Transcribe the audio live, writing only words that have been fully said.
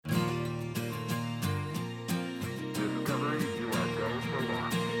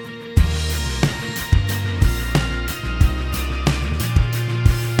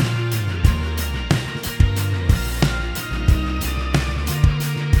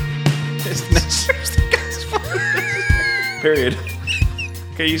Period.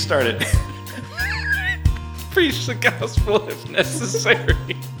 Okay, you start it. Preach the gospel if necessary.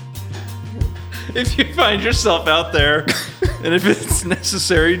 If you find yourself out there, and if it's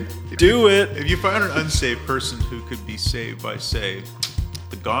necessary, do it. If you find an unsaved person who could be saved by, say,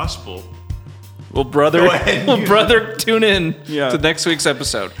 the gospel, Well, brother, Go ahead. tune in Yeah. to next week's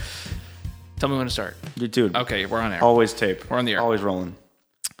episode. Tell me when to start. Dude, Okay, we're on air. always tape. We're on the air. Always rolling.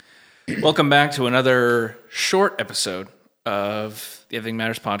 Welcome back to another short episode of the Everything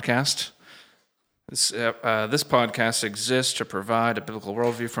Matters podcast. This podcast exists to provide a biblical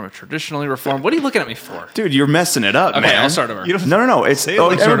worldview from a traditionally reformed. What are you looking at me for? Dude, you're messing it up, Okay, man. I'll start over. No. It's Say it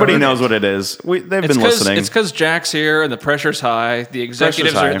like everybody sort of- knows what it is. They've been It's listening. It's because Jack's here and the pressure's high. The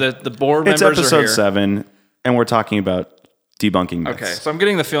executives high. are the board It's members are episode here. 7, and we're talking about debunking myths. Okay, so I'm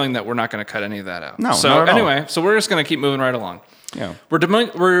getting the feeling that we're not going to cut any of that out. No, So not at all. anyway, so we're just going to keep moving right along. Yeah. We're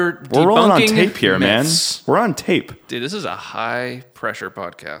We're rolling on debunking tape here, myths. man. We're on tape. Dude, this is a high pressure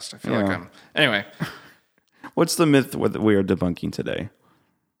podcast. I feel like Yeah. I'm. Anyway, What's the myth that we are debunking today?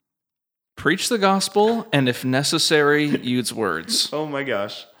 preach the gospel, and if necessary, use words. Oh my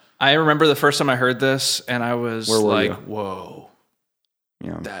gosh. I remember the first time I heard this, and I was Where were like, you? "Whoa,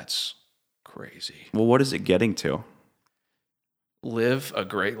 Yeah. that's crazy." Well, what is it getting to? Live a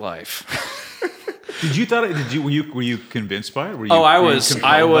great life. were you convinced by it? Were you, Oh, I were you was compelled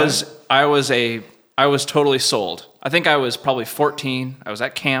by it? I was totally sold. I think I was probably 14. I was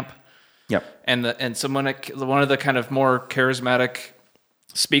at camp. Yep. And someone, one of the kind of more charismatic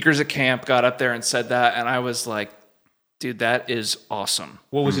speakers at camp got up there and said that, and I was like, dude, that is awesome.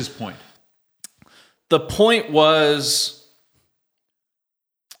 What was his point? The point was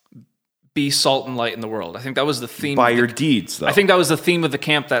be salt and light in the world. I think that was the theme. By of your the, deeds, though. I think that was the theme of the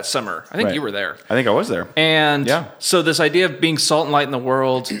camp that summer. I think Right. you were there. I think I was there. And Yeah. so this idea of being salt and light in the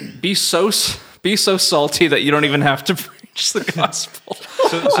world, be so salty that you don't even have to preach the gospel.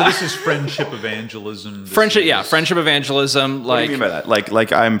 So this is friendship evangelism. This Friendship, is- yeah, friendship evangelism. What do you mean by that?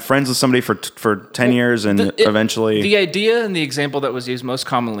 Like I'm friends with somebody for 10 years and eventually... The idea and the example that was used most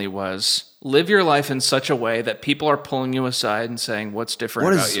commonly was live your life in such a way that people are pulling you aside and saying, what's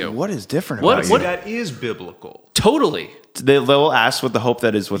different about you? What is different What- about See, you? that is biblical. Totally. They'll ask with the hope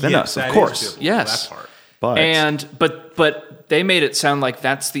that is within Yes, us, that of is course. biblical, Yes. that part. But But they made it sound like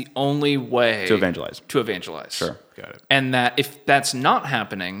that's the only way to evangelize. To evangelize. Sure. Got it. And that if that's not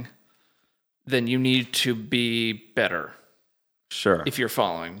happening, then you need to be better Sure. if you're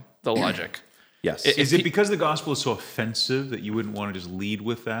following the logic. Yes. Is it because the gospel is so offensive that you wouldn't want to just lead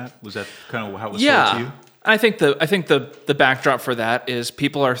with that? Was that kind of how it was sold to Yeah. you? I think the backdrop for that is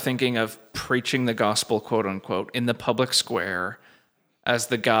people are thinking of preaching the gospel, quote unquote, in the public square as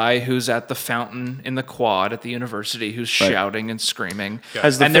the guy who's at the fountain in the quad at the university who's shouting and screaming.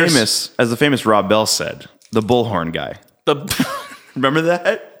 as the And there's- famous Rob Bell said, the bullhorn guy. The Remember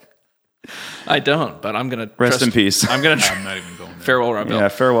that? I don't, but I'm gonna Rest in peace. I'm gonna I'm not even going there. farewell, Rob Bell. Yeah,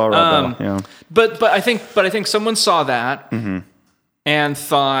 farewell, Rob Bell. Yeah. But I think someone saw that and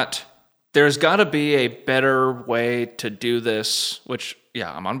thought there's got to be a better way to do this. Which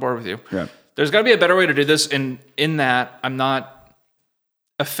I'm on board with you. Yeah. There's got to be a better way to do this. In that I'm not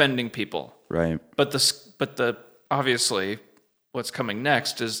offending people. Right. But the obviously what's coming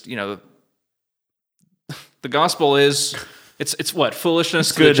next is the gospel is it's what foolishness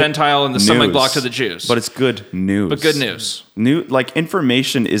to the good Gentile and the stumbling news. block to the Jews. But it's good news. But good news.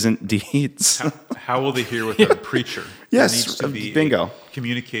 Information isn't deeds. How will they hear without a preacher? Yes, There needs to be bingo.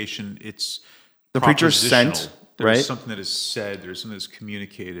 communication. It's The preacher's sent, propositional. right? There's something that is said. There's something that's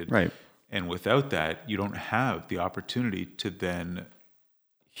communicated. Right. And without that, you don't have the opportunity to then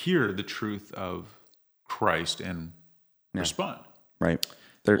hear the truth of Christ and respond. Right.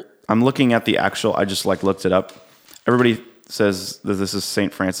 I'm looking at the actual. I just looked it up. Everybody says that this is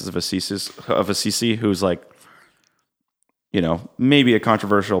Saint Francis of Assisi, who's maybe a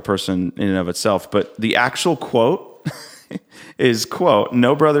controversial person in and of itself. But the actual quote is, quote,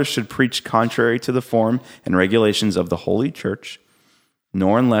 "No brother should preach contrary to the form and regulations of the Holy Church,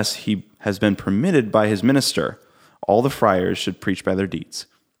 nor unless he has been permitted by his minister. All the friars should preach by their deeds."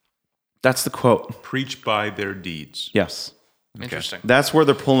 That's the quote. Preach by their deeds. Yes. Interesting. That's where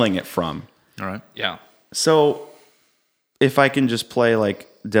they're pulling it from. All right. Yeah. So, if I can just play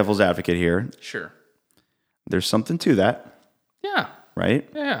devil's advocate here, Sure. there's something to that, Yeah. right?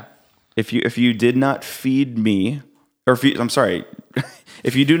 Yeah. If you did not feed me, or if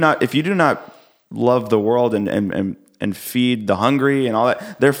you do not love the world and feed the hungry and all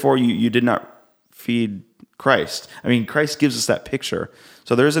that, therefore you did not feed Christ. I mean, Christ gives us that picture.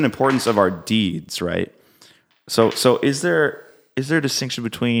 So there's an importance of our deeds, right? So is there a distinction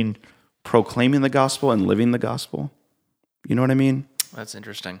between proclaiming the gospel and living the gospel. You know what I mean? That's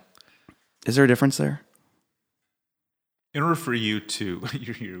interesting. Is there a difference there? In order for you to,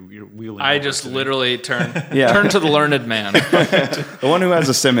 you're wheeling. I over just to the- literally turn Yeah. turn to the learned man. The one who has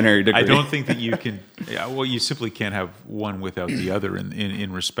a seminary degree. I don't think that you can. Yeah, well, you simply can't have one without the other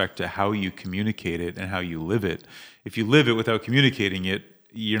in respect to how you communicate it and how you live it. If you live it without communicating it,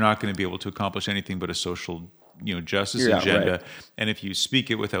 you're not going to be able to accomplish anything but a social, justice Yeah, agenda. right. And if you speak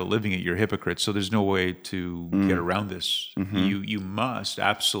it without living it, you're hypocrites. So there's no way to get around this. You must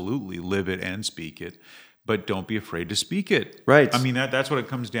absolutely live it and speak it, but don't be afraid to speak it. Right. I mean, that's what it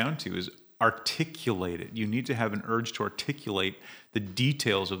comes down to, is articulate it. You need to have an urge to articulate the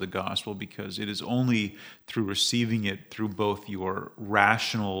details of the gospel, because it is only through receiving it through both your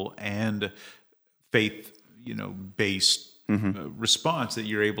rational and faith, based response that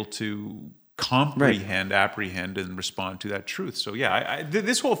you're able to comprehend, apprehend, and respond to that truth. So yeah,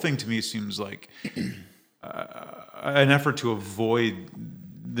 this whole thing to me seems like an effort to avoid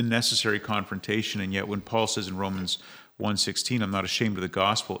the necessary confrontation. And yet when Paul says in Romans 1:16, I'm not ashamed of the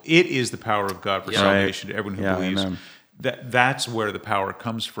gospel, it is the power of God for salvation to everyone who believes. Amen. That's where the power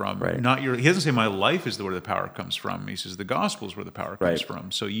comes from. Right. He doesn't say my life is where the power comes from. He says the gospel is where the power comes Right.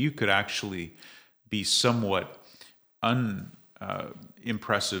 from. So you could actually be somewhat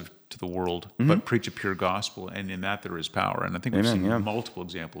unimpressive to the world, but preach a pure gospel, and in that there is power. And I think we've Amen, seen yeah. multiple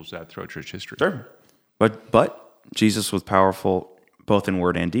examples of that throughout church history. Sure. But Jesus was powerful both in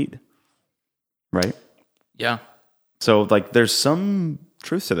word and deed. Right? Yeah. So there's some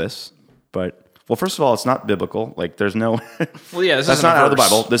truth to this, but first of all, it's not biblical. There's no Well, yeah, this that's isn't not a out of the verse.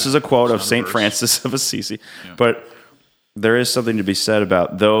 Bible. This is a quote of not a St. verse. Francis of Assisi. But there is something to be said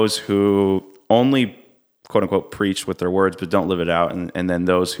about those who only, quote unquote, preach with their words but don't live it out, and then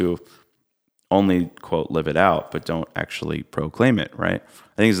those who only, quote, live it out but don't actually proclaim it, right?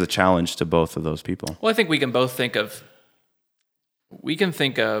 I think it's a challenge to both of those people. Well, I think we can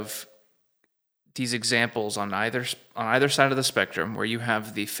think of these examples on either side of the spectrum, where you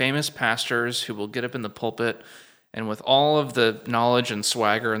have the famous pastors who will get up in the pulpit and with all of the knowledge and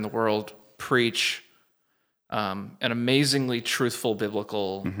swagger in the world preach an amazingly truthful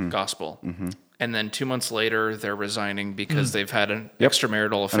biblical gospel. And then 2 months later, they're resigning because they've had an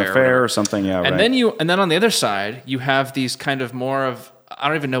extramarital affair. An affair or something, yeah, And right. then on the other side, you have these kind of more of, I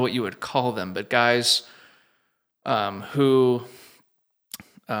don't even know what you would call them, but guys who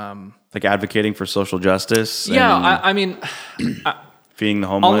advocating for social justice. yeah, and I mean, feeding the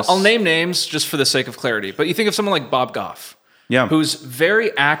homeless. I'll name names just for the sake of clarity, but you think of someone like Bob Goff, Yeah. who's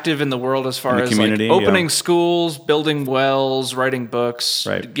very active in the world as far the as community, opening yeah. schools, building wells, writing books,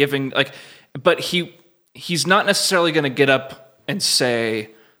 Right. giving but he's not necessarily going to get up and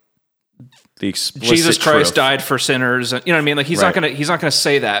say the explicit Jesus Christ truth. died for sinners. You know what I mean? He's Right. not going to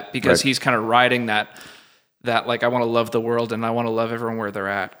say that, because Right. he's kind of riding that I want to love the world and I want to love everyone where they're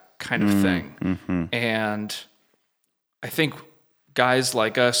at kind of thing. Mm-hmm. And I think guys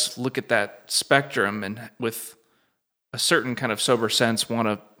like us look at that spectrum and with a certain kind of sober sense want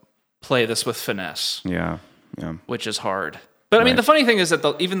to play this with finesse, Yeah, yeah. which is hard. But I mean, Right. the funny thing is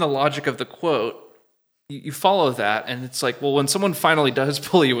that even the logic of the quote, you follow that, and it's like, well, when someone finally does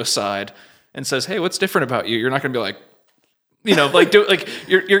pull you aside and says, "Hey, what's different about you?" You're not going to be like,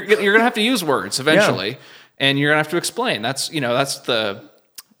 you're going to have to use words eventually, and you're going to have to explain. That's the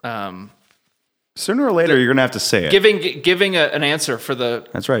Sooner or later, you're going to have to say it. giving an answer for the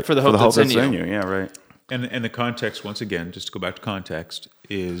That's right. for the hope that's in you. Yeah, right. And the context, once again, just to go back to context,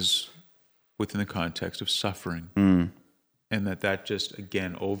 is within the context of suffering. And that just,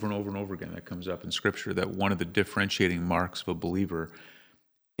 again, over and over and over again, that comes up in Scripture, that one of the differentiating marks of a believer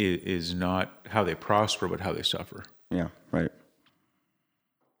is not how they prosper, but how they suffer. Yeah, right.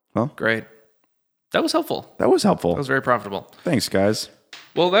 Great. That was helpful. That was helpful. That was very profitable. Thanks, guys.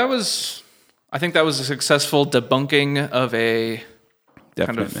 Well, I think that was a successful debunking of a Definite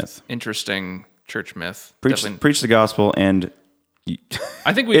kind of myth. interesting church myth. Preach the gospel, and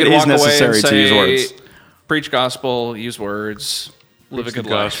I think we it could is walk away and necessary to say, use words. preach gospel, use words, live Preach a good the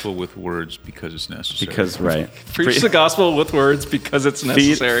life. gospel with words because it's necessary. Because, right. Preach the gospel with words because it's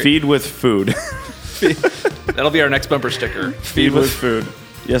necessary. Feed with food. That'll be our next bumper sticker. Feed with food.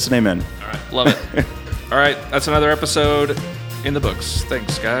 Yes and amen. Love it. All right, that's another episode in the books.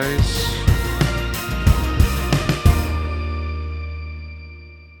 Thanks, guys.